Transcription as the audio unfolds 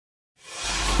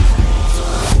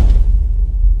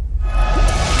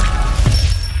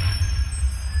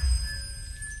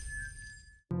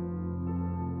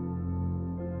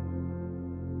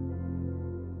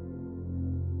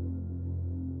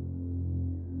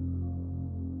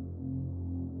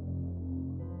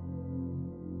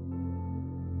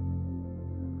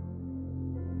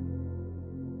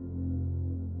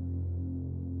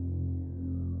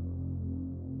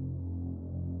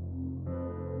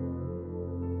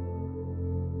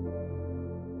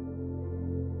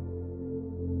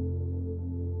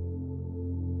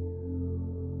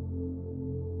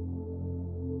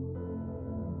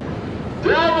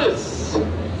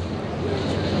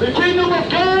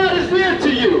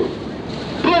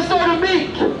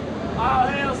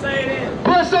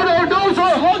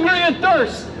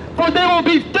thirst, for they will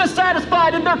be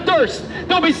dissatisfied in their thirst.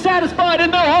 They'll be satisfied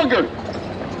in their hunger.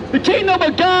 The kingdom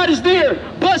of God is near.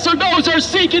 Blessed are those who are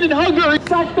seeking and hungering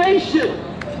salvation.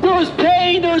 There is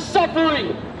pain, there is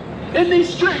suffering in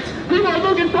these streets. People are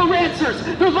looking for answers.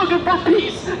 They're looking for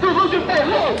peace. They're looking for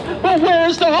hope. But where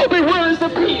is the hope and where is the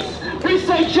peace? We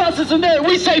say justice in there.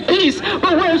 We say peace.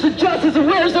 But where's the justice and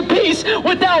where's the peace?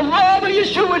 Without love of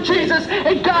Yeshua Jesus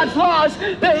and God's laws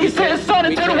that He sent His Son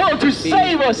into the world to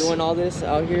save us. Doing all this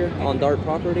out here on Dart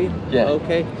property? Yeah.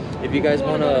 Okay. If you guys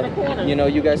want to, you know,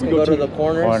 you guys can go to the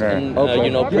corners and,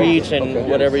 you know, preach and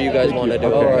whatever you guys want to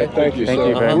do. All right, thank you. Thank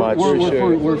you very much.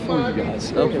 We're for you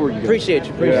guys. Okay. For you guys. Appreciate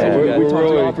you. We talked to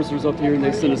really officers up here and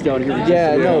they sent us down here.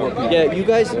 You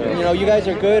guys, you know, you guys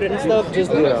are good and stuff.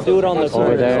 Just do it on the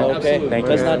corner, there. okay? Thank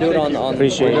Let's you. not do it on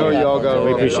Appreciate We know y'all got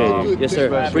We appreciate you. Yes, sir.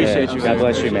 Appreciate you. God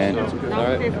bless you, man. All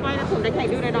right. Explain it to them. They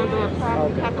can't do that on the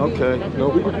property. Okay.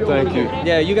 No, thank you.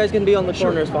 Yeah, you guys can be on the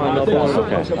corners, fine. No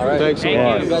problem. Okay. All right. Thanks a Thank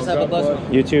lot. you. You guys have a blessed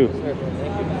one. You too.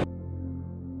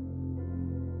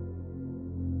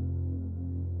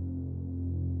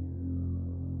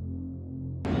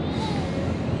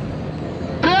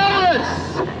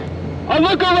 I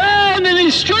look around in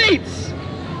these streets.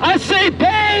 I see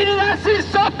pain and I see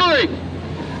suffering.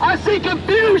 I see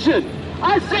confusion.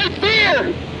 I see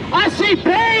fear. I see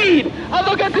pain. I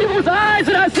look at people's eyes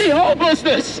and I see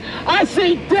hopelessness. I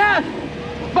see death.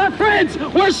 My friends,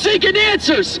 we're seeking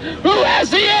answers. Who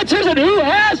has the answers and who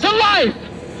has the life?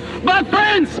 My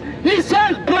friends, He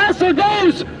says, blessed are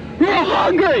those who are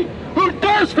hungry, who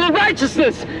thirst for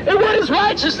righteousness. And what is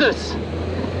righteousness?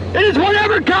 It is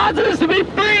whatever causes us to be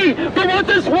free from what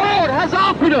this world has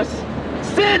offered us.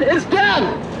 Sin is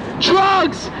death,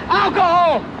 drugs,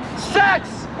 alcohol, sex,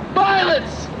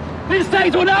 violence. These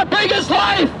things will not bring us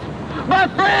life. My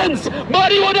friends,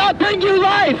 money will not bring you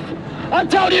life. I'm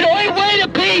telling you, the only way to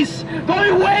peace, the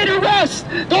only way to rest,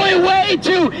 the only way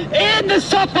to end the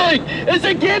suffering is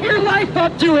to give your life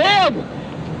up to Him.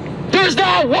 There's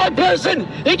not one person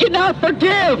He cannot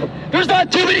forgive. There's not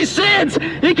too many sins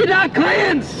He cannot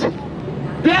cleanse.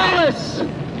 Dallas,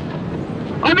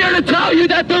 I'm here to tell you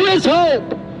that there is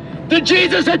hope. The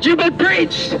Jesus that you've been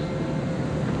preached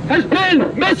has been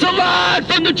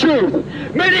misaligned from the truth.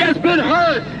 Many has been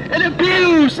hurt and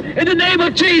abused in the name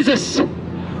of Jesus.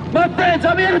 My friends,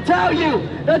 I'm here to tell you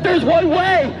that there's one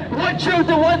way, one truth,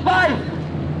 and one life.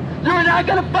 You're not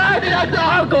going to find it at the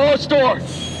alcohol store.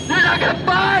 You're not going to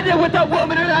find it with that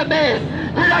woman or that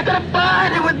man. You're not going to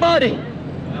find it with money.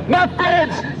 My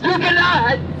friends, you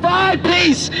cannot find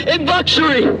peace in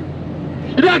luxury.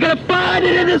 You're not going to find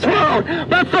it in this world.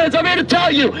 My friends, I'm here to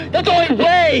tell you that the only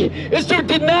way is to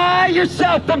deny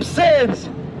yourself from sins.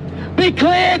 Be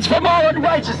cleansed from all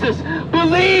unrighteousness.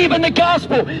 Believe in the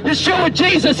gospel. Yeshua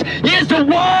Jesus, He is the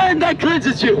one that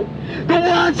cleanses you. The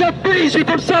one that frees you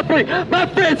from suffering. My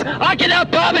friends, I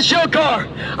cannot promise you a car.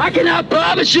 I cannot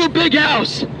promise you a big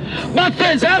house. My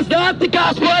friends, that's not the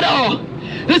gospel at all.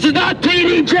 This is not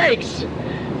T.D. Jakes.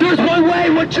 There's one way,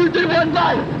 one truth, and one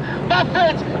life. My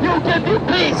friends, He'll give you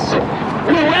peace.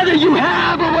 Whether you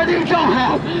have or whether you don't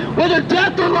have. Whether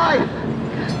death or life.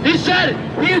 He said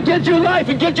He'll give you life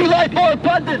and give you life more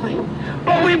abundantly.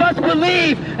 But we must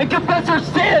believe and confess our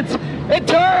sins and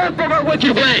turn from our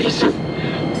wicked ways.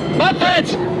 My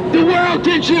friends, the world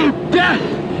gives you death.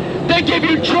 They give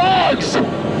you drugs.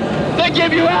 They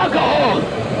give you alcohol.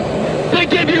 They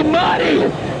give you money.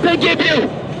 They give you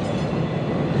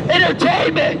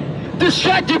entertainment.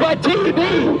 Distract you by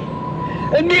TV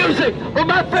and music. But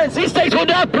my friends, these things will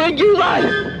not bring you life.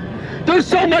 There's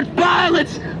so much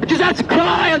violence because that's a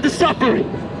cry of the suffering.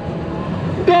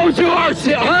 Those who are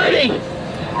hurting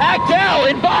act out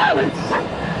in violence.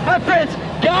 My friends,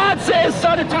 God sent His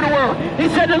Son into the world. He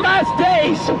said in the last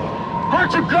days,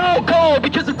 hearts will grow cold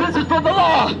because of this is from the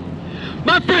law.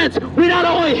 My friends, we not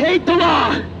only hate the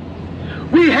law,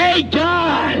 we hate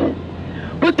God.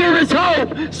 But there is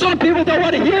hope. Some people don't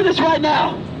want to hear this right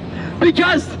now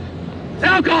because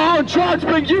alcohol and drugs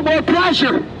bring you more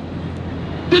pleasure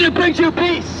than it brings you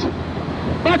peace.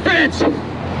 My friends,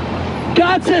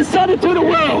 God sent His Son into the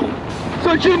world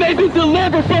so that you may be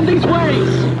delivered from these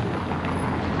ways.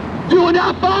 You will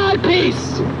not find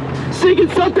peace seeking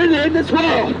something in this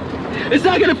world. It's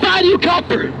not going to find you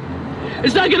comfort.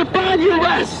 It's not going to find you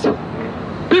rest.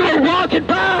 People are walking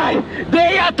by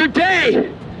day after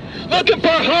day looking for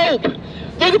hope,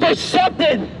 looking for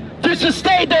something to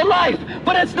sustain their life,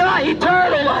 but it's not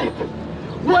eternal life.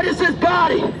 What is this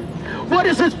body? What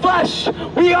is this flesh?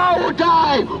 We all will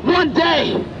die one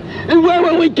day. And where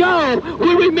will we go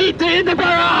when we meet the end of our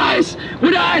eyes,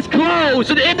 with eyes closed,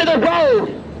 and the end of the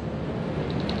road?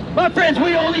 My friends,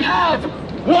 we only have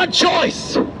one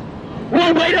choice,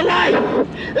 one way to life.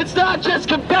 It's not just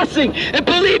confessing and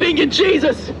believing in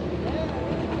Jesus.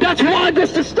 That's one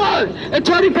just to start and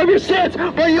turning from your sins,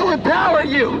 but He'll empower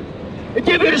you and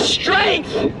give you the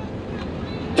strength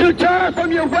to turn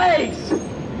from your ways.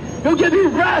 He'll give you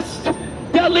rest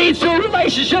that leads to a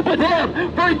relationship with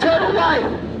Him for eternal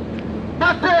life.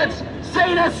 My friends,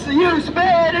 Satan has used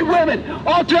men and women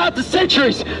all throughout the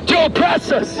centuries to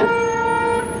oppress us,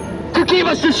 to keep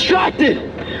us distracted.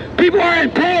 People are in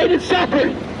pain and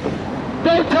suffering.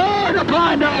 Don't turn a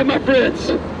blind eye, my friends.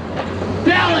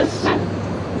 Dallas,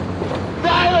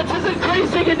 violence is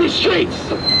increasing in these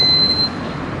streets.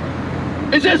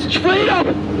 Is this freedom?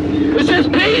 Is this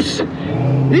peace?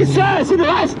 He says in the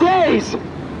last days,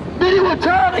 many will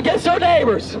turn against their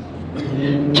neighbors,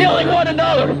 killing one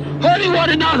another, hurting one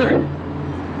another.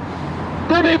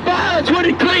 Their violence would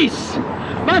increase.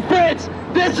 My friends,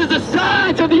 this is the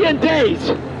signs of the end days.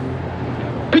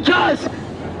 Because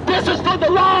this is from the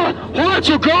law, hearts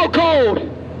will grow cold.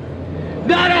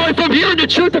 Not only from hearing the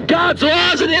truth of God's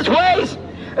laws and His ways,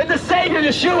 and the Savior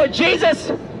Yeshua,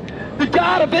 Jesus, the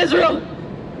God of Israel,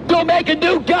 don't make a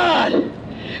new God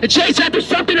and chase after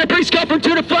something that brings comfort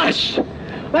to the flesh.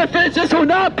 My friends, this will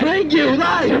not bring you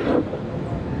life.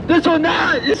 This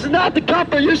is not the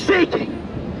comfort you're seeking.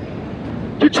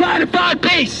 You're trying to find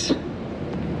peace,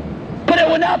 but it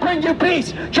will not bring you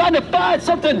peace. Trying to find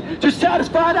something to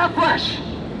satisfy that flesh.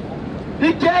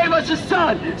 He gave us His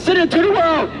Son, sent into the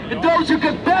world, and those who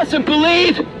confess and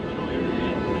believe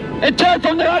and turn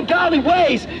from their ungodly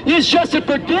ways, He is just to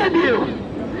forgive you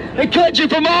and cleanse you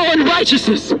from all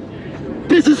unrighteousness.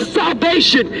 This is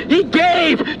salvation He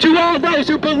gave to all those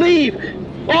who believe,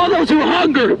 all those who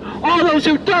hunger, all those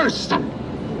who thirst.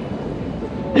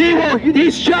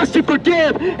 He's just to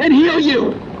forgive and heal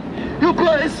you. He'll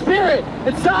put His Spirit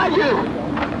inside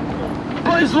you,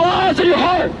 put His laws in your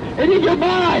heart and in your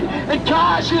mind, and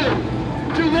cause you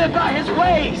to live by His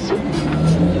ways.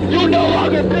 You'll no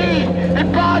longer be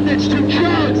in bondage to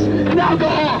drugs and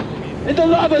alcohol and the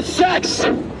love of sex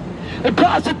and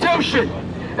prostitution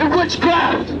and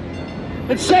witchcraft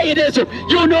and Satanism.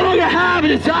 You'll no longer have a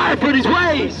desire for these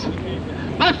ways.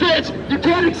 My friends, you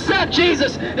can't accept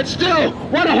Jesus and still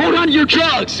want to hold on to your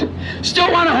drugs,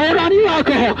 still want to hold on to your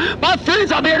alcohol. My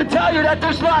friends, I'm here to tell you that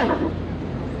there's life.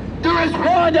 There is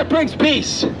one that brings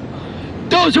peace.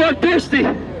 Those who are thirsty,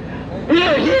 we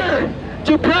are here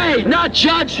to pray, not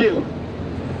judge you.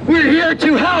 We're here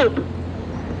to help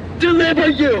deliver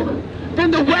you from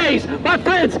the ways. My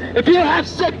friends, if you have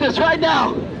sickness right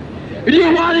now, and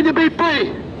you're wanting to be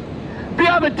free, if you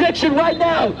have addiction right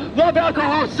now, love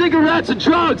alcohol, cigarettes, and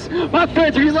drugs, my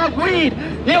friends, if you love weed,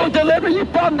 He'll deliver you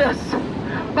from this.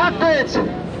 My friends,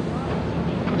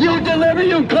 He'll deliver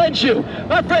you and cleanse you.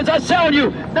 My friends, I'm telling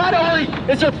you, not only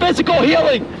is there physical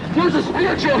healing, there's a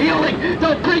spiritual healing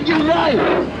that'll bring you life.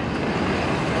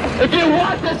 If you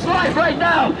want this life right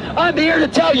now, I'm here to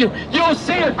tell you, you'll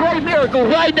see a great miracle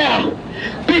right now.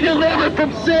 Be delivered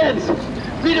from sins.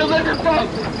 Be delivered from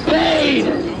pain.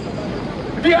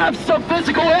 If you have some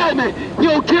physical ailment,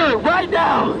 you'll cure it right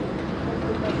now.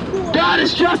 God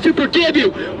is just to forgive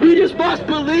you. We just must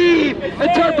believe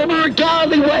and turn from our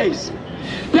ungodly ways.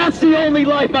 That's the only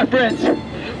life, my friends.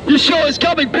 Yeshua is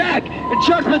coming back, and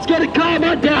judgment's going to come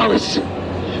on Dallas.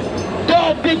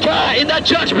 Don't be caught in that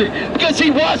judgment, because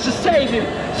He wants to save you,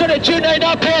 so that you may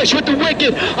not perish with the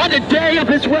wicked on the day of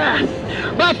His wrath.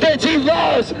 My friends, He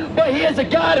loves, but He is a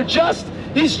God of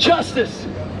He's justice.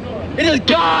 It is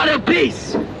God of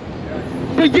peace.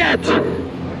 But yet,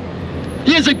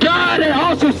 He is a God that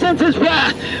also sends His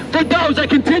wrath for those that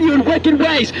continue in wicked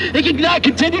ways. He cannot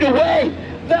continue to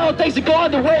allow things to go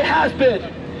on the way it has been.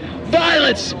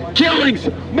 Violence, killings,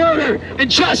 murder,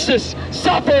 injustice,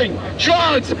 suffering,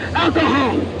 drugs,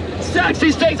 alcohol, sex.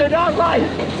 These things are not life.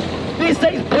 These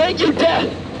things bring you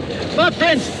death. My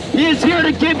friends, He is here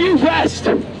to give you rest.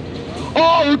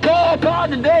 All who call upon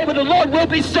the name of the Lord will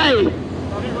be saved.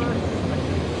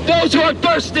 Those who are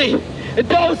thirsty and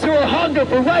those who are hungry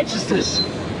for righteousness,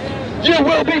 you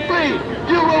will be free.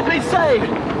 You will be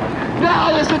saved.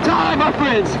 Now is the time, my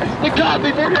friends, to come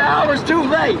before the hour is too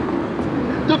late.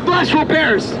 The flesh will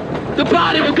perish. The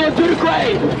body will go to the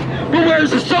grave. But where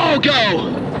does the soul go?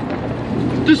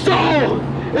 The soul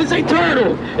is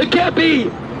eternal. It can't be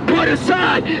put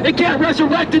aside. It can't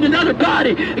resurrect in another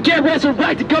body. It can't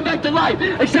resurrect and come back to life,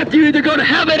 except you either go to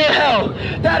heaven or hell.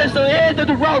 That is the end of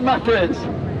the road, my friends.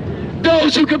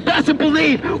 Those who confess and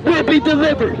believe will be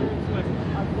delivered.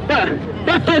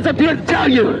 My friends, I'm here to tell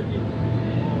you,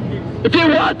 if you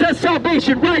want that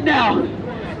salvation right now,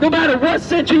 no matter what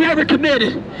sin you ever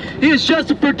committed, He is just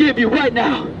to forgive you right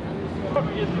now.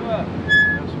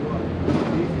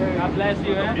 God bless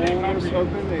you. Fullness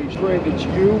of the nation. Pray that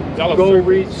you Y'all are go serpents.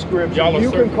 read scripture. Y'all are You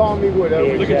can serpents. call me whatever.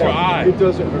 Look you at your want. eyes. It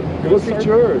doesn't hurt. Look at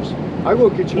yours. I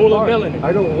look at your Full of heart. melanin.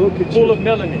 I don't look at Full you. of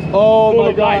melanin. Oh Full my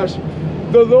of light. gosh.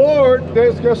 The Lord,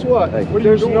 guess what? What are you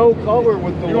There's doing? no color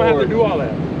with the You don't Lord. have to do all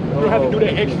that. You don't have to do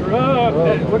that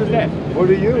extra. What is that? What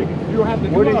are you? You don't have to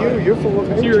do What all are you? that. You're full of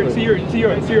hatred. See,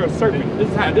 you're a serpent. This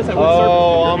is how what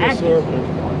Oh, I'm a serpents do. You're acting.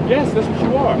 serpent. Yes, that's what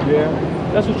you are. Yeah.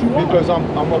 That's what you are. Because I'm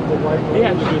of the light. He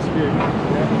has a good spirit.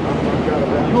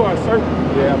 You are a serpent.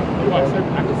 Yeah. You are a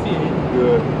serpent. I can see it.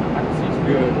 Good. I can see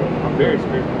spirit. Good. I'm very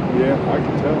spiritual. Yeah, I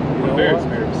can tell. You know very what?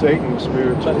 spiritual. Satan was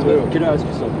spiritual too. Can I ask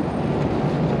you something?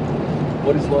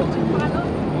 What is love to you?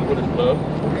 What is love?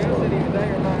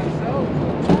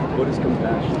 What is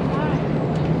compassion?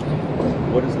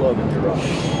 What is love in your eyes?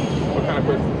 What kind of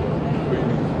person? What do you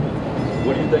mean?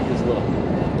 What do you think is love?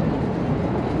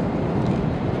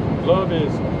 Love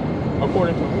is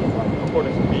according to who?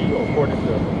 According to me or according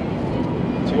to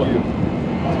what? You.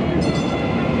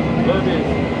 Love is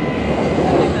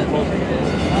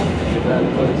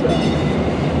What is that?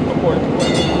 according to what?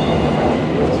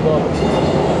 What is love?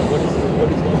 What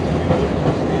is love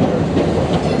to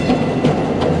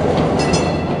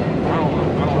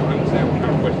I don't understand what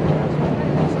kind of question you're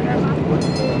asking.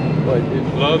 you? But if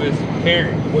Love is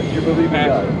caring. what you believe in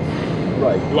God,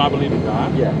 right? Do I believe in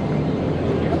God? Yeah.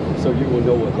 So you will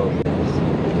know what love is.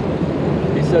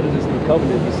 He said in his new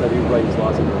covenant, he said he would write his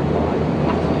laws in our mind,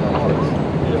 in our hearts.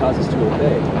 He causes us to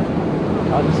obey. He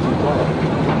causes us to love.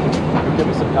 He'll give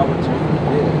us the power to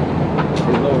forgive.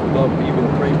 And love even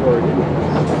pray for our enemies.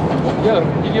 Yeah,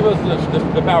 you give us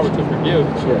the power to forgive.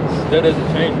 Yes. That doesn't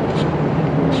change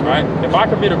it. Right? If I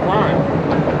commit a crime,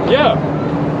 yeah,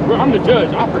 I'm the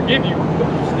judge. I forgive you, but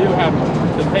you still have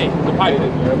to pay the pipe.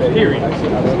 Period.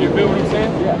 You feel what I'm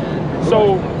saying? Yeah.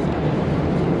 So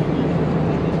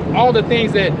all the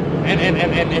things that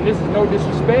and this is no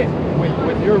disrespect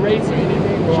with your race or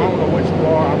anything, or I don't know what you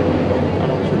are, I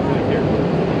don't really care.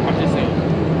 I'm just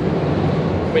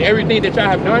saying. But everything that y'all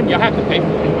have done, y'all have to pay for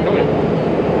it. Know that.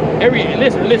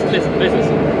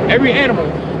 Listen. Every animal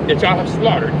that y'all have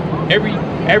slaughtered,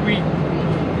 every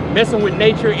messing with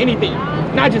nature, anything,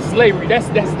 not just slavery. That's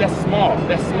small.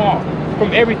 That's small.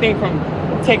 From everything from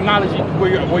technology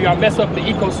where y'all mess up the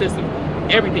ecosystem.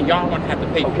 Everything y'all want to have to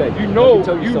pay. Okay. You know,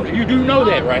 you you do know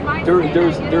that, right?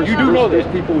 There's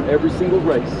people in every single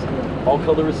race, all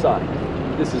color aside.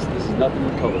 This is nothing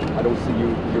with color. I don't see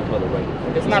your color right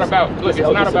here. It's not about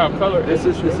color. This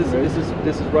is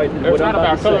right. It's not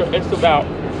about color. It's about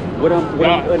what I'm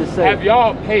going to say. Have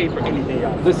y'all paid for anything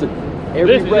y'all? Listen,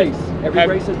 every race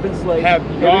has been slaves. Have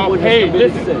y'all paid?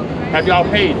 Sin. Have y'all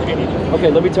paid for anything? Okay,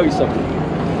 let me tell you something.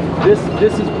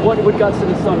 This is what God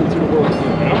sent His Son into the world to do.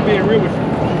 And I'm being real with you.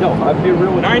 No, I'm being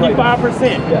real with you.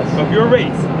 95% of your race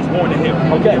is going to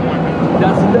heaven. Okay,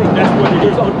 that's the thing. That's what it is.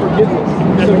 There's unforgiveness.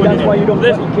 That's why you don't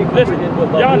comprehend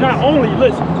what love y'all is. not only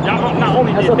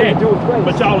That's did nothing that, to do with race.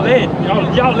 but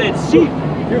y'all led sheep.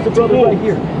 Here's a brother right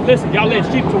here. Listen, y'all led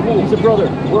sheep to wolves. He's a brother.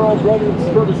 We're all brothers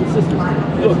and sisters.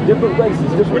 Look, different races.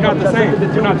 Different We're not the same.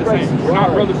 We're not the same. We're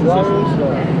not brothers and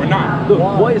sisters. We're not. Look,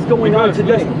 what is going on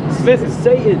today? Listen,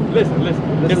 Satan. Listen.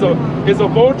 Is a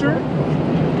vulture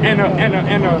and a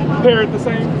parrot the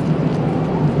same?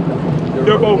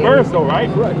 They're both birds though, right?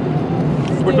 Right.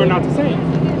 But they're not the same.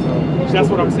 That's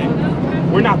what I'm saying.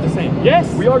 We're not the same.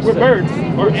 Yes, we're birds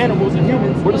or animals and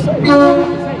humans. We're the same.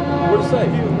 We're the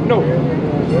same. No.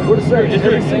 We're the same.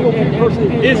 Every single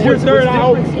person. Is your third eye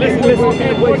open? Listen. Listen.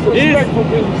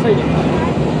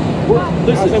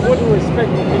 What do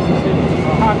respectful people say?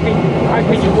 How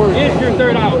can you work? Is your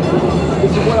third eye open?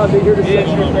 This is what I've been here to say. Is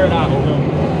your third eye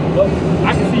open?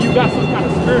 I can see you got some kind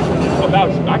of spiritualness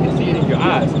about you. I can see it in your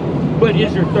eyes. But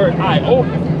is your third eye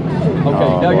open?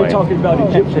 Okay, now you're talking about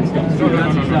Egyptian stuff. No.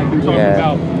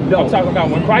 I'm talking about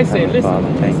when Christ said,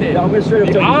 listen, he said,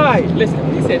 the eye,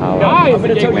 listen, he said, the eye is the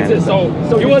gateway to the soul.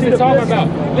 He wasn't talking about,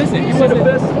 listen,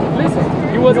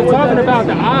 he wasn't talking about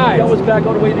the eye. That was back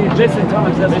all the way to the Egyptian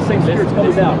times. That's the same spirit's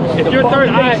coming down. If your third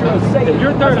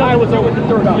eye was open,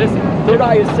 listen, third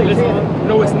eye is satanic.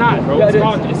 No, it's not, bro. It's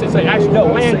called, it's an actual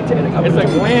gland. It's a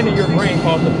gland in your brain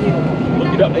called the pineal.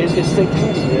 Look it up. It's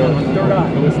satanic. Third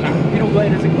eye. No, it's not. Pineal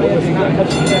gland is a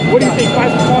gland. What do you think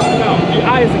Christ was talking about? The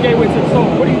eye is the gateway to the soul.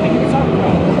 What do you think he was talking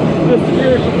about? The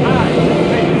spiritual eye.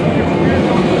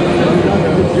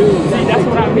 See, that's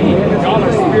what I mean. Y'all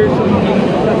are spiritual.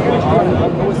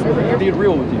 I'm being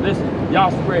real with you. Listen,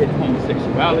 y'all spread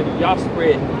homosexuality. Y'all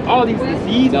spread all these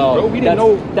diseases, bro. We didn't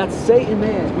know. That's Satan,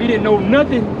 man. We didn't know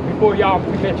nothing before we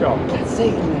met y'all. That's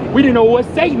Satan, man. We didn't know what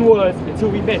Satan was until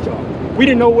we met y'all. We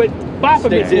didn't know what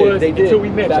Baphomet was until we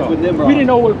met y'all. We didn't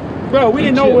know what, bro. We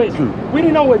didn't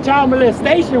know what child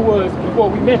molestation was before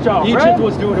we met y'all. Egypt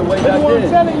was doing it way back then. That's what I'm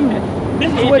telling you.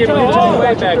 This is what y'all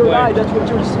are. That's what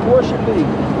you're worshiping.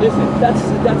 Listen, that's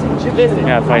Egypt.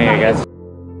 Yeah, funny, I guess.